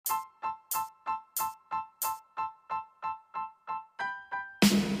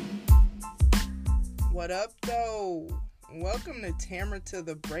What up, though? Welcome to Tamara to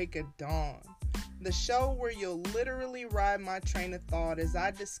the Break of Dawn, the show where you'll literally ride my train of thought as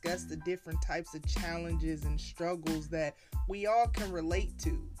I discuss the different types of challenges and struggles that we all can relate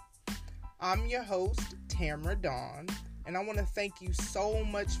to. I'm your host, Tamara Dawn, and I want to thank you so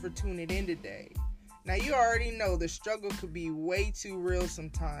much for tuning in today. Now, you already know the struggle could be way too real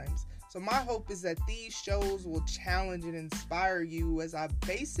sometimes. So my hope is that these shows will challenge and inspire you as I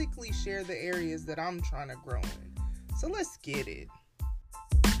basically share the areas that I'm trying to grow in. So let's get it.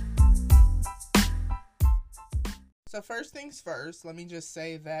 So first things first, let me just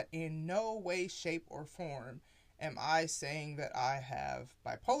say that in no way, shape, or form am I saying that I have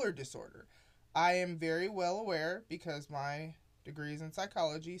bipolar disorder. I am very well aware because my degree is in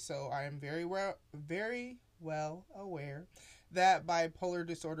psychology, so I am very well aware that bipolar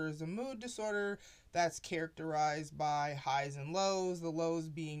disorder is a mood disorder that's characterized by highs and lows, the lows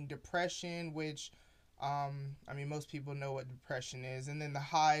being depression, which, most people know what depression is, and then the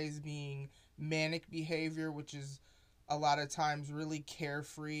highs being manic behavior, which is a lot of times really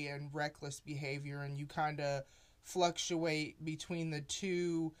carefree and reckless behavior, and you kind of fluctuate between the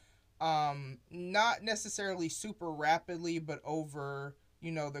two, not necessarily super rapidly, but over,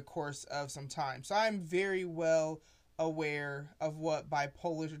 the course of some time. So I'm very well aware of what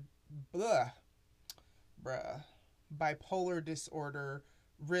bipolar disorder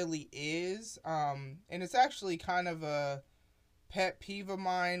really is. And it's actually kind of a pet peeve of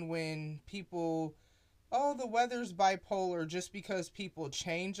mine when people, the weather's bipolar, just because people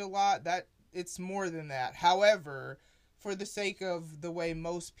change a lot. That it's more than that. However, for the sake of the way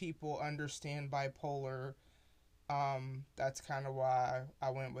most people understand bipolar, that's kind of why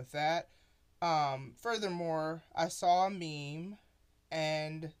I went with that. Furthermore, I saw a meme,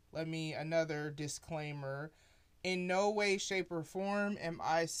 and another disclaimer, in no way, shape, or form am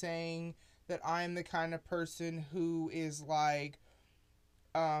I saying that I am the kind of person who is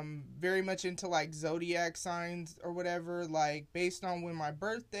very much into zodiac signs or whatever, based on when my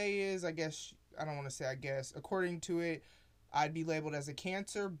birthday is. According to it, I'd be labeled as a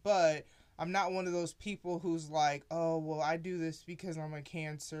Cancer, but I'm not one of those people who's I do this because I'm a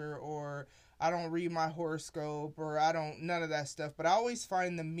Cancer, or I don't read my horoscope, or none of that stuff. But I always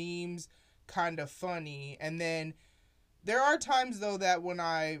find the memes kind of funny. And then there are times, though, that when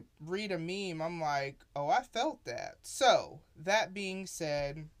I read a meme, I'm like, oh, I felt that. So, that being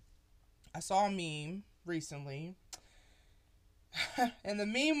said, I saw a meme recently, and the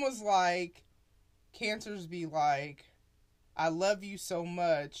meme was Cancers be I love you so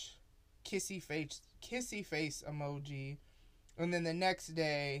much, kissy face emoji, and then the next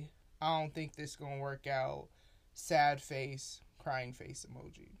day, I don't think this gonna work out, sad face, crying face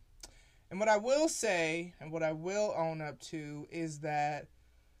emoji. And what I will say, and what I will own up to, is that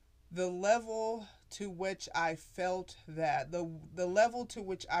the level to which I felt that, the level to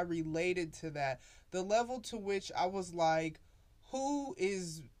which I related to that, the level to which I was who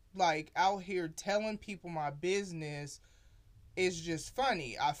is out here telling people my business is just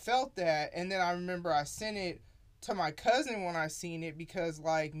funny. I felt that, and then I remember I sent it to my cousin when I seen it, because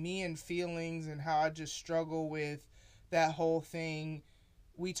me and feelings and how I just struggle with that whole thing,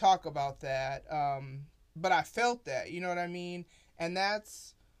 we talk about that, but I felt that, you know what I mean? And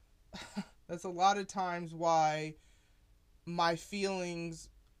that's a lot of times why my feelings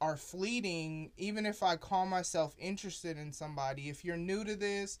are fleeting, even if I call myself interested in somebody. If you're new to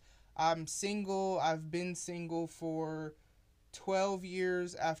this, I'm single. I've been single for 12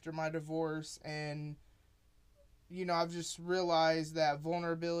 years after my divorce, and I've just realized that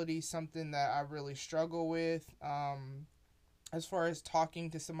vulnerability is something that I really struggle with, as far as talking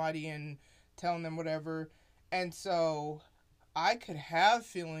to somebody and telling them whatever. And so I could have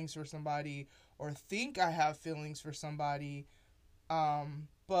feelings for somebody, or think I have feelings for somebody,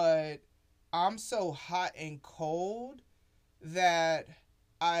 but I'm so hot and cold that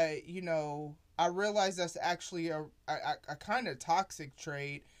I realize that's actually a kind of toxic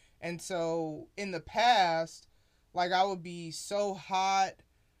trait. And so in the past, I would be so hot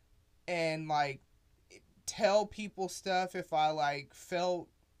and tell people stuff if I felt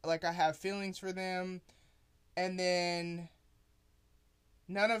like I have feelings for them, and then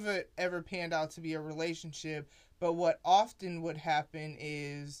none of it ever panned out to be a relationship. But what often would happen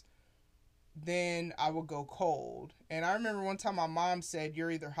is then I would go cold. And I remember one time my mom said,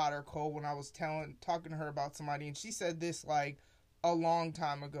 "You're either hot or cold," when I was talking to her about somebody, and she said this a long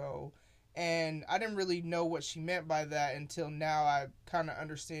time ago, and I didn't really know what she meant by that until now. I kind of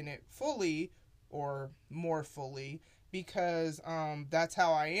understand it fully, or more fully, because that's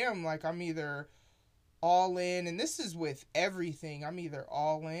how I am. I'm either all in, and this is with everything, I'm either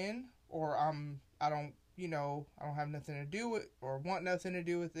all in or I'm I don't, I don't have nothing to do with or want nothing to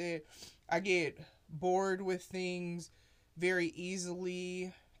do with it. I get bored with things very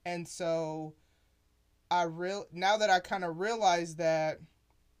easily. And so now that I kind of realize that,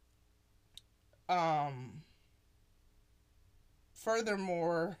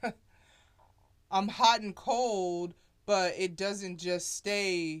 furthermore, I'm hot and cold, but it doesn't just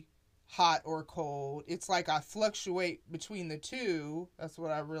stay hot or cold. It's like I fluctuate between the two. That's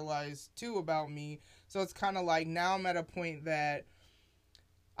what I realized too about me. So it's kind of like now I'm at a point that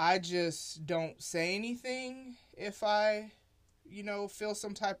I just don't say anything if I, feel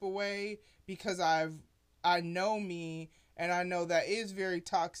some type of way, because I know me, and I know that is very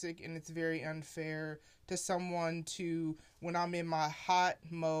toxic and it's very unfair to someone to, when I'm in my hot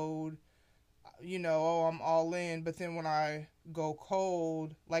mode, oh, I'm all in, but then when I go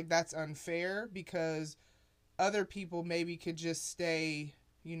cold, like, that's unfair, because other people maybe could just stay,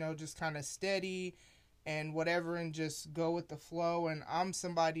 just kind of steady and whatever and just go with the flow. And I'm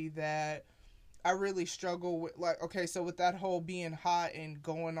somebody that I really struggle with, like, okay, so with that whole being hot and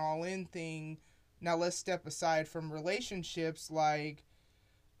going all in thing, now let's step aside from relationships, like,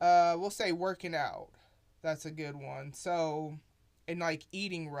 we'll say working out. That's a good one. So, and like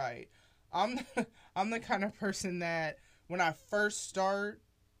eating right. I'm I'm the kind of person that when I first start,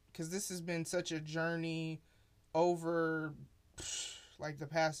 because this has been such a journey over like the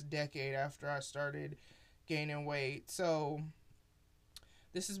past decade after I started gaining weight. So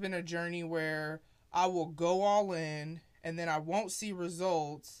this has been a journey where I will go all in and then I won't see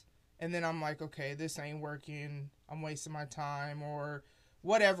results, and then I'm like, okay, this ain't working. I'm wasting my time, or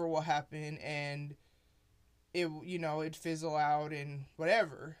whatever will happen, and it fizzle out and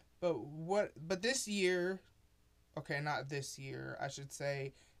whatever. But this year, okay, not this year, I should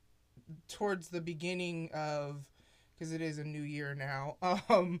say, towards the beginning of, because it is a new year now.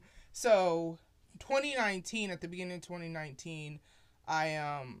 So 2019, at the beginning of 2019,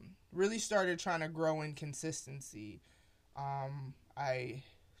 I really started trying to grow in consistency. I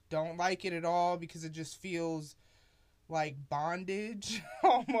don't like it at all, because it just feels like bondage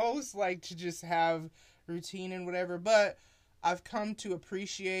almost, like, to just have routine and whatever. But I've come to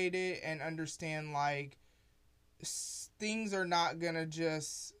appreciate it and understand, like, things are not gonna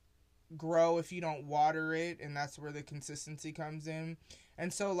just grow if you don't water it, and that's where the consistency comes in.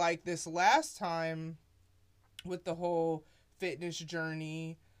 And so, like, this last time with the whole fitness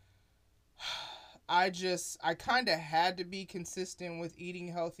journey, I kind of had to be consistent with eating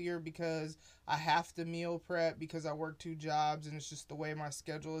healthier, because I have to meal prep, because I work 2 jobs and it's just the way my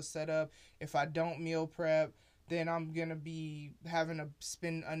schedule is set up. If I don't meal prep, then I'm going to be having to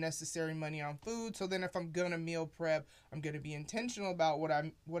spend unnecessary money on food. So then if I'm going to meal prep, I'm going to be intentional about what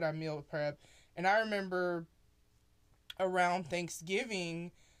I meal prep. And I remember around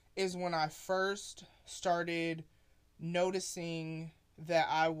Thanksgiving is when I first started noticing that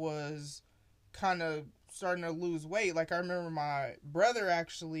I was kind of starting to lose weight. Like, I remember my brother,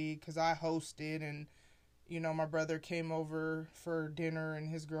 actually, because I hosted, and my brother came over for dinner, and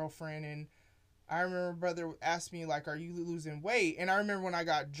his girlfriend, and I remember brother asked me, like, are you losing weight? And I remember when I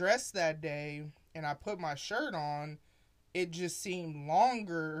got dressed that day and I put my shirt on, it just seemed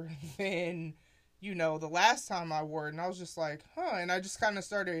longer than the last time I wore it. And I was just like, huh. And I just kind of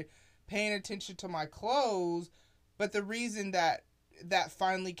started paying attention to my clothes. But the reason that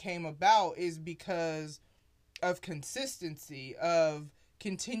finally came about is because of consistency, of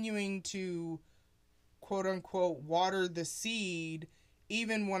continuing to, quote unquote, water the seed,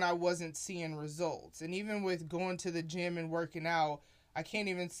 even when I wasn't seeing results. And even with going to the gym and working out, I can't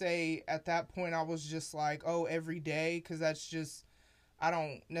even say at that point I was just like, oh, every day, because that's just, I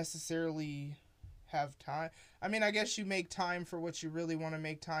don't necessarily have time. I mean, I guess you make time for what you really want to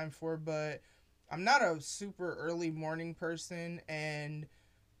make time for, but I'm not a super early morning person, and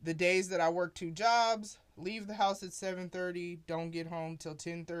the days that I work 2 jobs, leave the house at 7:30, don't get home till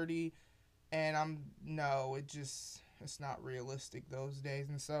 10:30, and it's not realistic those days.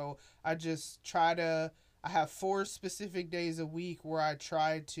 And so I just I have 4 specific days a week where I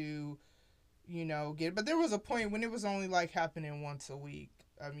try to, but there was a point when it was only like happening once a week.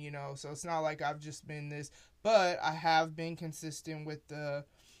 So it's not like I've just been this, but I have been consistent with the,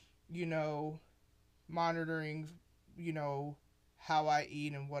 monitoring, how I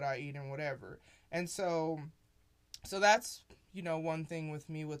eat and what I eat and whatever. And so that's, one thing with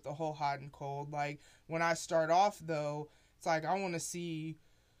me with the whole hot and cold. Like, when I start off, though, it's like I want to see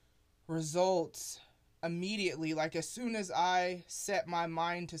results immediately. Like, as soon as I set my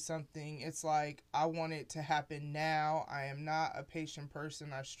mind to something, it's like I want it to happen now. I am not a patient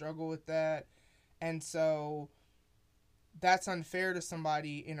person. I struggle with that. And so that's unfair to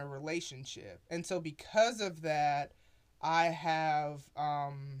somebody in a relationship. And so because of that, I have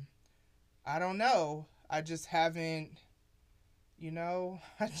I don't know. I just haven't,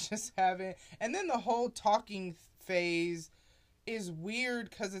 I just haven't. And then the whole talking phase is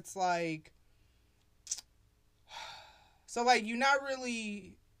weird cuz it's like so like you're not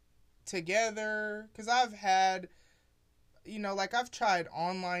really together cuz I've had like I've tried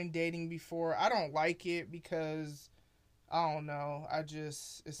online dating before. I don't like it because I don't know.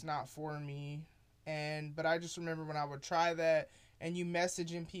 It's not for me. But I just remember when I would try that and you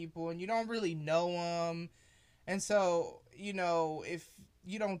messaging people and you don't really know them. And so, if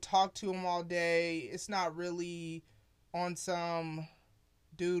you don't talk to them all day, it's not really on some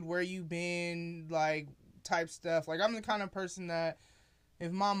dude, where you been, like, type stuff. Like, I'm the kind of person that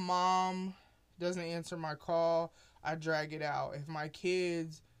if my mom doesn't answer my call, I drag it out. If my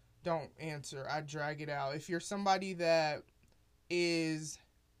kids don't answer, I drag it out. If you're somebody that is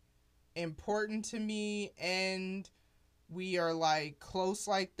important to me and we are like close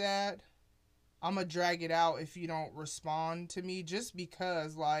like that, I'm gonna drag it out if you don't respond to me, just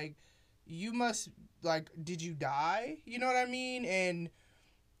because like you must, like, did you die? You know what I mean? And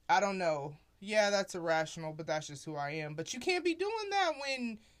I don't know. Yeah, that's irrational, but that's just who I am. But you can't be doing that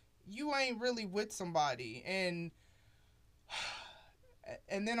when you ain't really with somebody. And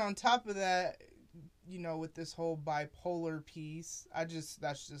then on top of that, with this whole bipolar piece,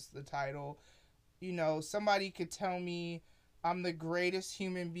 that's just the title. Somebody could tell me I'm the greatest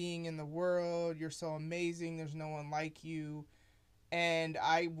human being in the world. You're so amazing. There's no one like you. And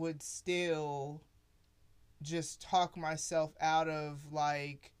I would still just talk myself out of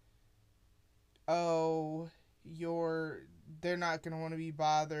like, oh, they're not going to want to be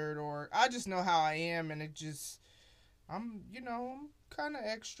bothered, or I just know how I am, and I'm kind of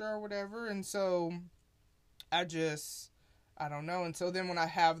extra or whatever. And so I don't know. And so then when I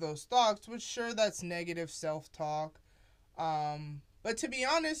have those thoughts, which sure, that's negative self-talk. But to be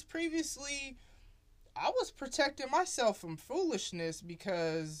honest, previously, I was protecting myself from foolishness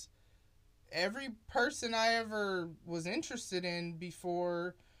because every person I ever was interested in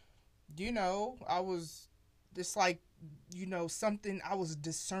before, I was just like, something I was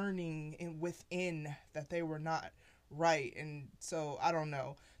discerning within that they were not right. And so I don't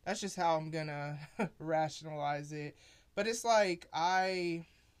know. That's just how I'm gonna rationalize it. But it's like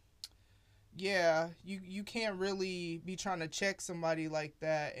you can't really be trying to check somebody like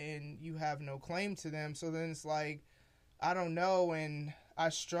that and you have no claim to them. So then it's like, I don't know. And I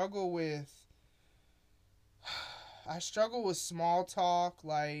struggle with small talk.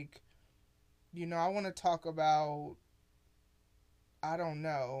 Like, I want to talk about, I don't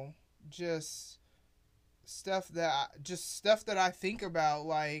know, just stuff that I think about.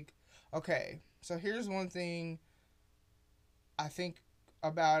 Like, okay, so here's one thing I think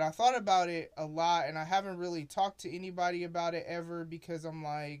about. I thought about it a lot, and I haven't really talked to anybody about it ever, because I'm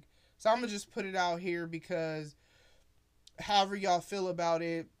like, so I'm gonna just put it out here, because however y'all feel about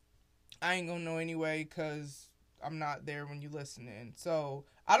it, I ain't gonna know anyway, because I'm not there when you listening. So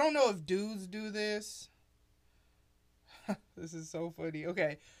I don't know if dudes do this. This is so funny.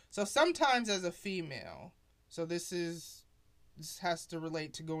 Okay, so sometimes as a female, so this has to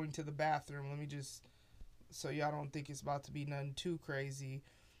relate to going to the bathroom. Let me just, so y'all don't think it's about to be nothing too crazy.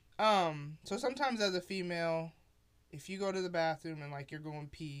 So sometimes as a female, if you go to the bathroom and like you're going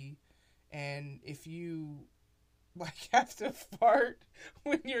pee, and if you like have to fart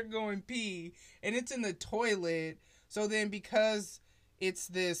when you're going pee and it's in the toilet, so then because it's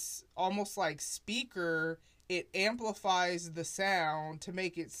this almost like speaker, it amplifies the sound to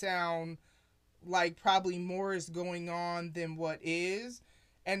make it sound like probably more is going on than what is.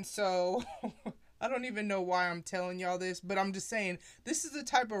 And so I don't even know why I'm telling y'all this, but I'm just saying this is the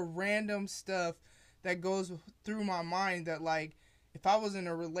type of random stuff that goes through my mind, that like if I was in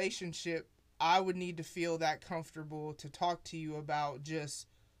a relationship, I would need to feel that comfortable to talk to you about just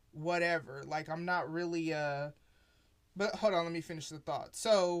whatever. Like, I'm not really but hold on, let me finish the thought.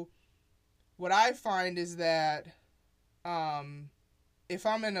 So what I find is that if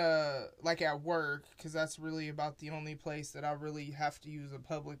I'm in like at work, because that's really about the only place that I really have to use a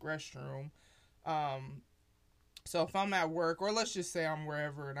public restroom. So if I'm at work, or let's just say I'm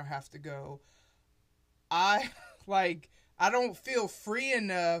wherever and I have to go, I don't feel free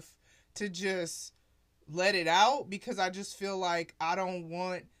enough to just let it out, because I just feel like I don't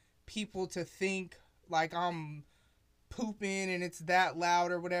want people to think like I'm pooping and it's that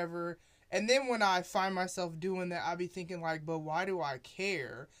loud or whatever. And then when I find myself doing that, I be thinking like, but why do I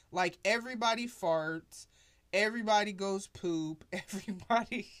care? Like, everybody farts, everybody goes poop,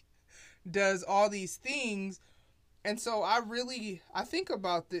 everybody does all these things. And so I think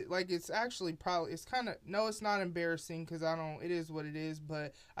about the, like, it's actually probably, it's kind of, no, it's not embarrassing because I don't, it is what it is,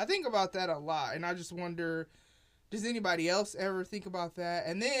 but I think about that a lot. And I just wonder, does anybody else ever think about that?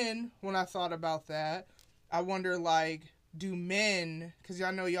 And then when I thought about that, I wonder, like, do men, because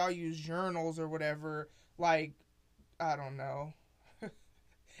I know y'all use journals or whatever, like, I don't know.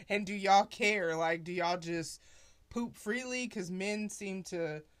 And do y'all care? Like, do y'all just poop freely? Because men seem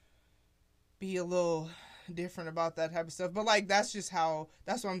to be a little different about that type of stuff. But, like, that's just how,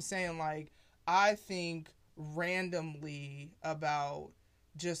 that's what I'm saying. Like, I think randomly about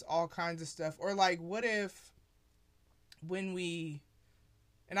just all kinds of stuff. Or, like, what if when we,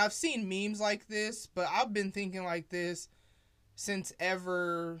 and I've seen memes like this, but I've been thinking like this since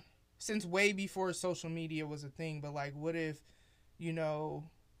way before social media was a thing. But, like, what if, you know,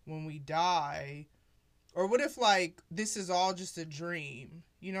 when we die, or what if, like, this is all just a dream,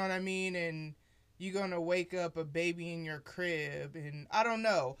 you know what I mean, and you're gonna wake up a baby in your crib, and I don't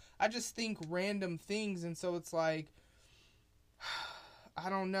know, I just think random things. And so it's like,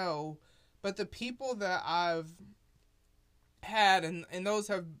 I don't know, but the people that I've had, and those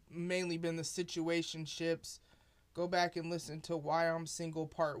have mainly been the situationships. Go back and listen to Why I'm Single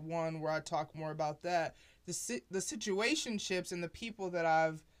Part 1, where I talk more about that. The situationships and the people that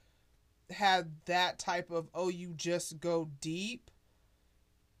I've had that type of, oh, you just go deep.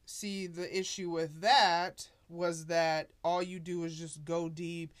 See, the issue with that was that all you do is just go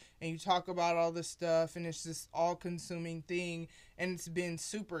deep and you talk about all this stuff, and it's this all-consuming thing, and it's been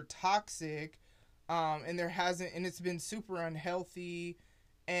super toxic, and it's been super unhealthy.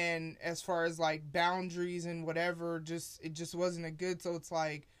 And as far as, like, boundaries and whatever, it just wasn't a good. So it's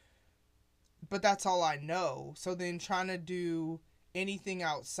like, but that's all I know. So then trying to do anything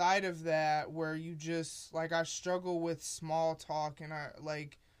outside of that, where you just, like, I struggle with small talk, and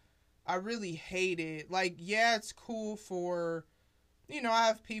I really hate it. Like, yeah, it's cool for, I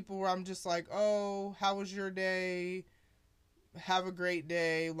have people where I'm just like, oh, how was your day? Have a great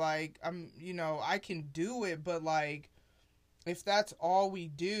day. Like, I can do it, but, like, if that's all we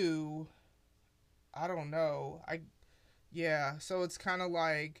do, I don't know. Yeah, so it's kind of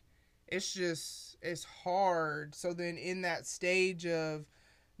like, it's hard. So then in that stage of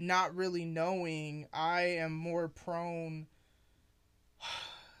not really knowing, I am more prone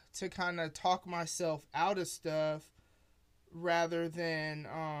to kind of talk myself out of stuff rather than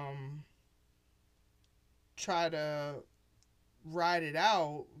try to ride it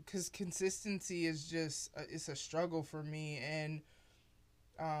out, because consistency is just it's a struggle for me. And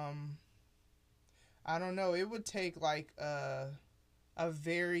I don't know, it would take, like, a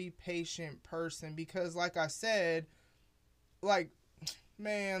very patient person, because, like I said, like,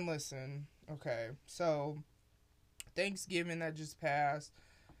 man, listen, okay, so Thanksgiving that just passed,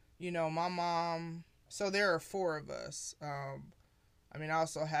 my mom, so there are 4 of us. I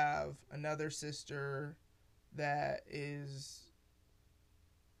also have another sister that is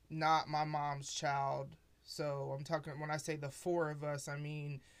not my mom's child. So I'm talking, when I say the 4 of us, I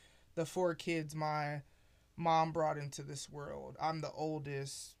mean the 4 kids my mom brought into this world. I'm the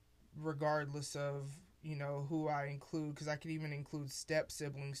oldest, regardless of, who I include, because I could even include step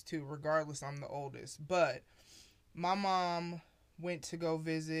siblings too. Regardless, I'm the oldest. But my mom went to go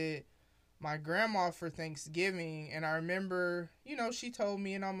visit my grandma for Thanksgiving, and I remember, she told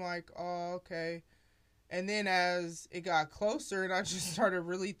me, and I'm like, oh, okay. And then as it got closer, and I just started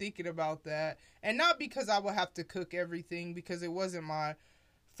really thinking about that, and not because I would have to cook everything, because it wasn't my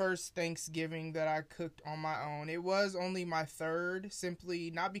first Thanksgiving that I cooked on my own. It was only my 3rd,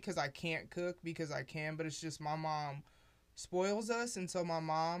 simply not because I can't cook, because I can, but it's just my mom spoils us, and so my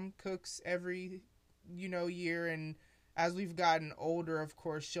mom cooks every, year. And as we've gotten older, of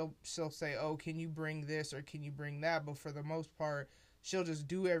course, she'll say, oh, can you bring this or can you bring that? But for the most part, she'll just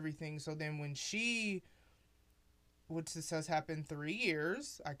do everything. So then when which this has happened 3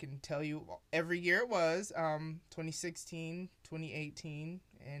 years, I can tell you every year it was, 2016, 2018,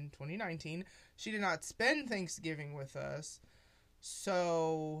 and 2019, she did not spend Thanksgiving with us.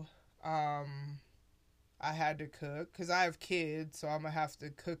 So, I had to cook, because I have kids, so I'm going to have to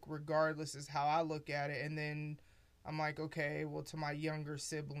cook regardless, is how I look at it. And then I'm like, okay, well, to my younger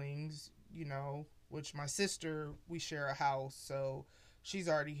siblings, which my sister, we share a house, so she's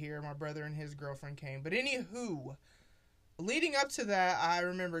already here. My brother and his girlfriend came. But anywho, leading up to that, I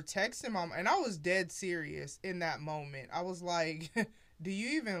remember texting mom, and I was dead serious in that moment. I was like, do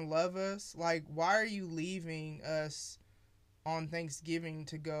you even love us? Like, why are you leaving us on Thanksgiving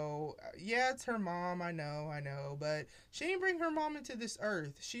to go? Yeah, it's her mom, I know, but she didn't bring her mom into this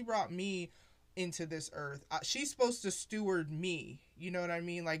earth. She brought me into this earth. She's supposed to steward me, You know what I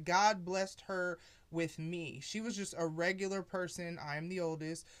mean? Like, God blessed her with me. She was just a regular person. I'm the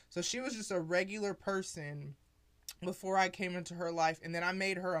oldest. So she was just a regular person before I came into her life. And then I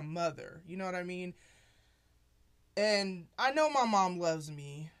made her a mother. You know what I mean? And I know my mom loves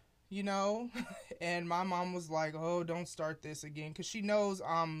me, you know? And my mom was like, oh, don't start this again. Because she knows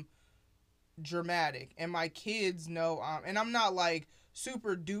I'm dramatic. And my kids know and I'm not like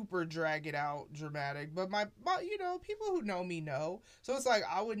super duper drag it out dramatic. But my you know, people who know me know. So it's like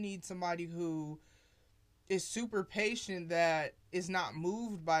I would need somebody who is super patient that is not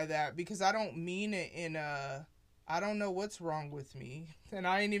moved by that, because I don't mean it in a I don't know what's wrong with me. And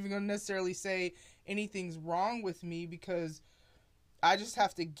I ain't even gonna necessarily say anything's wrong with me, because I just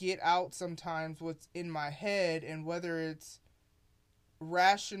have to get out sometimes what's in my head, and whether it's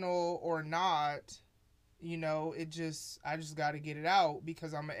rational or not, you know, I just got to get it out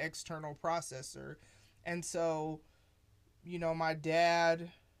because I'm an external processor. And so, you know, my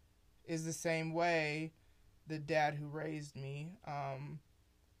dad is the same way, the dad who raised me,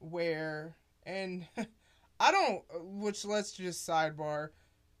 where, and I don't, which let's just sidebar,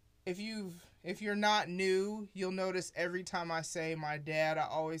 if you're not new, you'll notice every time I say my dad, I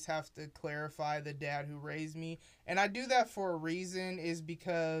always have to clarify the dad who raised me. And I do that for a reason, is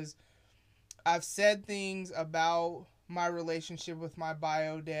because I've said things about my relationship with my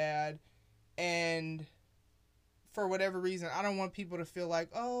bio dad, and for whatever reason, I don't want people to feel like,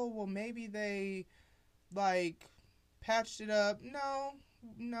 oh, well, maybe they, like, patched it up.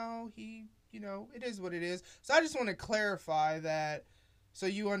 No, he, you know, it is what it is. So I just want to clarify that, so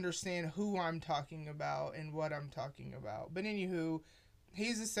you understand who I'm talking about and what I'm talking about. But anywho,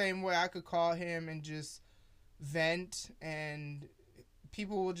 he's the same way. I could call him and just vent, and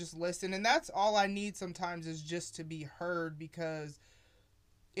people will just listen. And that's all I need sometimes, is just to be heard. Because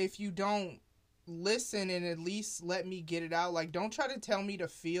if you don't listen and at least let me get it out, like, don't try to tell me to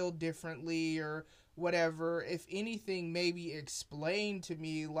feel differently or whatever. If anything, maybe explain to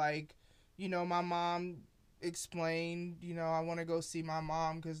me, like, you know, my mom explained, you know, I want to go see my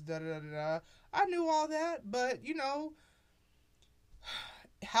mom because da da da da. I knew all that, but, you know,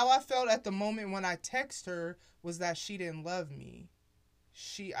 how I felt at the moment when I text her was that she didn't love me.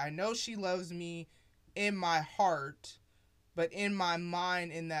 I know she loves me in my heart, but in my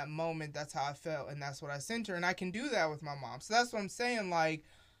mind, in that moment, that's how I felt, and that's what I sent her. And I can do that with my mom. So that's what I'm saying, like,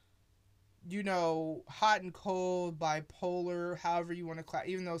 you know, hot and cold, bipolar, however you want to class,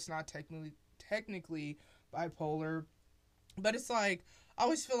 even though it's not technically bipolar. But it's like, I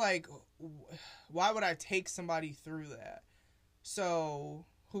always feel like, why would I take somebody through that? So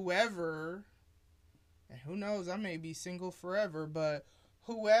whoever, and who knows, I may be single forever, but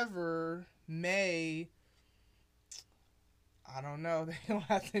whoever may, I don't know, they don't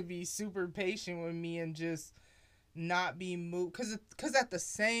have to be super patient with me and just not be moved. Because at the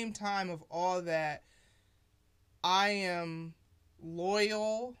same time of all that, I am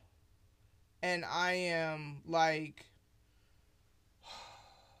loyal, and I am like,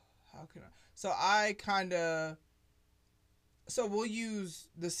 how can I? So we'll use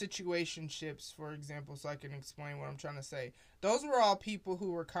the situationships, for example, so I can explain what I'm trying to say. Those were all people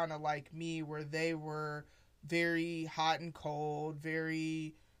who were kind of like me, where they were very hot and cold,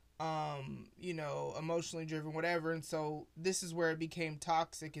 very, you know, emotionally driven, whatever. And so this is where it became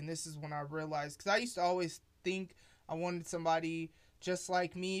toxic, and this is when I realized, because I used to always think I wanted somebody just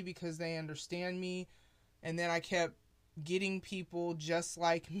like me because they understand me, and then I kept getting people just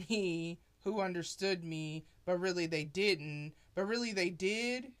like me who understood me, but really they didn't. But really they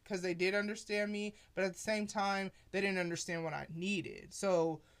did, because they did understand me, but at the same time, they didn't understand what I needed.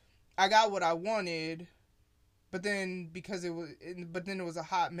 So I got what I wanted, but then it was a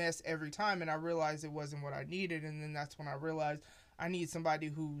hot mess every time, and I realized it wasn't what I needed. And then that's when I realized I need somebody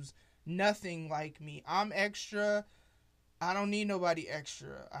who's nothing like me. I'm extra. I don't need nobody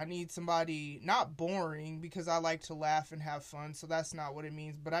extra. I need somebody not boring, because I like to laugh and have fun, so that's not what it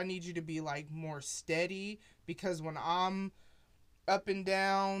means. But I need you to be like more steady, because when I'm up and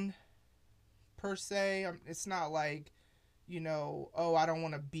down, per se, it's not like, you know, oh, I don't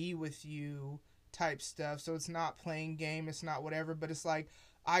want to be with you type stuff. So it's not playing game, it's not whatever, but it's like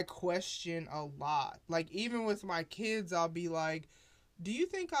I question a lot. Like, even with my kids, I'll be like, do you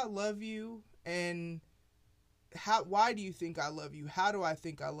think I love you? And why do you think I love you? How do I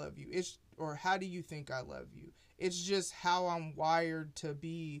think I love you? Or how do you think I love you? It's just how I'm wired to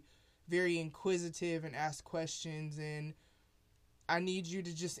be very inquisitive and ask questions, and I need you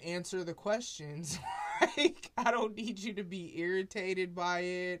to just answer the questions. Like, I don't need you to be irritated by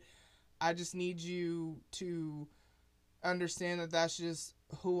it. I just need you to understand that that's just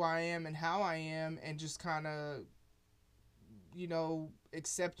who I am and how I am, and just kind of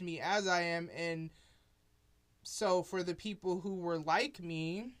accept me as I am. And so for the people who were like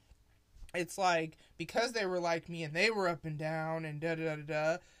me, it's like, because they were like me and they were up and down and da da da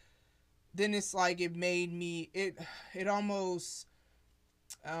da, then it's like it made me, it almost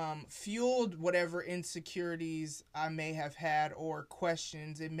fueled whatever insecurities I may have had or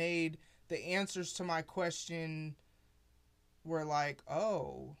questions. It made the answers to my question were like,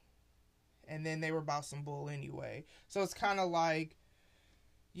 oh, and then they were about some bull anyway. So it's kind of like,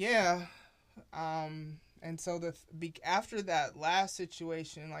 yeah. And so after that last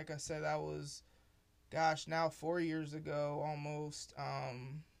situation, like I said, that was, gosh, now 4 years ago almost.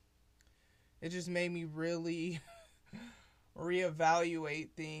 It just made me really reevaluate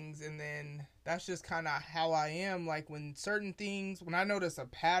things. And then that's just kind of how I am. Like when I notice a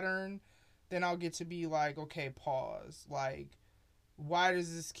pattern, then I'll get to be like, okay, pause. Like, why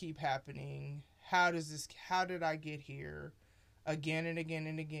does this keep happening? How did I get here? Again and again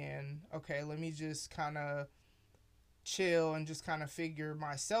and again. Okay, let me just kind of chill and just kind of figure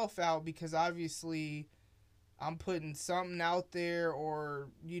myself out, because obviously I'm putting something out there, or,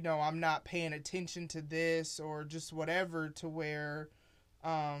 I'm not paying attention to this, or just whatever, to where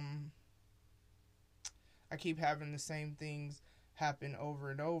I keep having the same things happen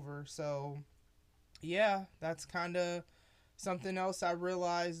over and over. So yeah, that's kind of something else I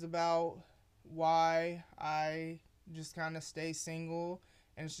realized about why I just kind of stay single.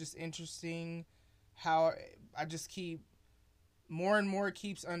 And it's just interesting how I just keep, more and more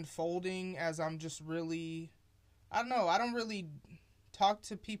keeps unfolding as I'm just really, I don't know, I don't really talk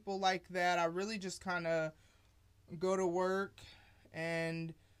to people like that. I really just kind of go to work,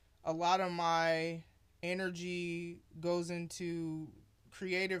 and a lot of my energy goes into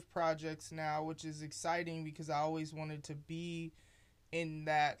creative projects now, which is exciting because I always wanted to be in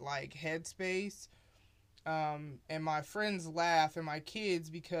that like headspace. And my friends laugh, and my kids,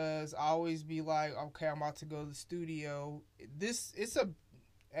 because I always be like, okay, I'm about to go to the studio. It's a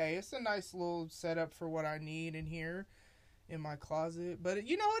nice little setup for what I need in here in my closet. But it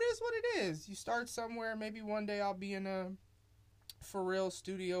is what it is. You start somewhere. Maybe one day I'll be in a for real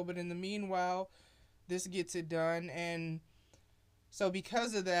studio, but in the meanwhile, this gets it done. And so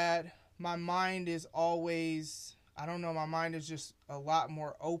because of that, my mind is always, I don't know, my mind is just a lot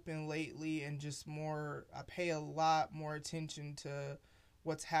more open lately, and just more, I pay a lot more attention to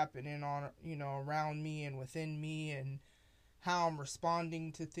what's happening on, around me and within me, and how I'm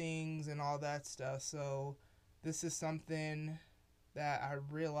responding to things and all that stuff. So this is something that I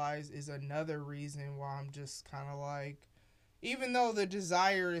realize is another reason why I'm just kind of like, even though the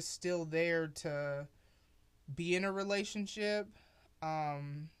desire is still there to be in a relationship,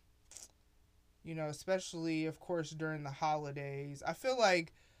 especially, of course, during the holidays. I feel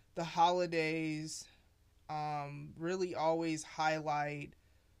like the holidays really always highlight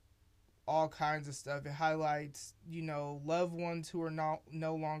all kinds of stuff. It highlights, loved ones who are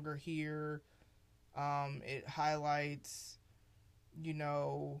no longer here. It highlights,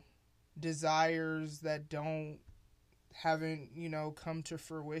 desires that haven't, come to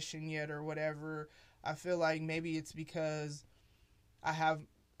fruition yet, or whatever. I feel like maybe it's because I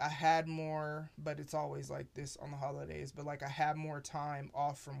had more, but it's always like this on the holidays, but like I have more time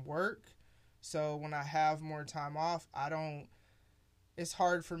off from work. So when I have more time off, it's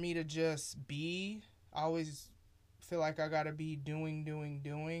hard for me to just be. I always feel like I gotta be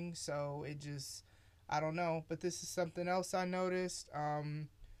doing. So it just, I don't know. But this is something else I noticed. I'm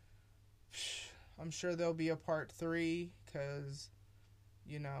sure there'll be a part 3, because,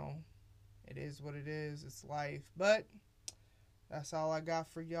 it is what it is. It's life. But that's all I got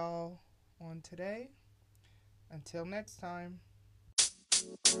for y'all on today. Until next time.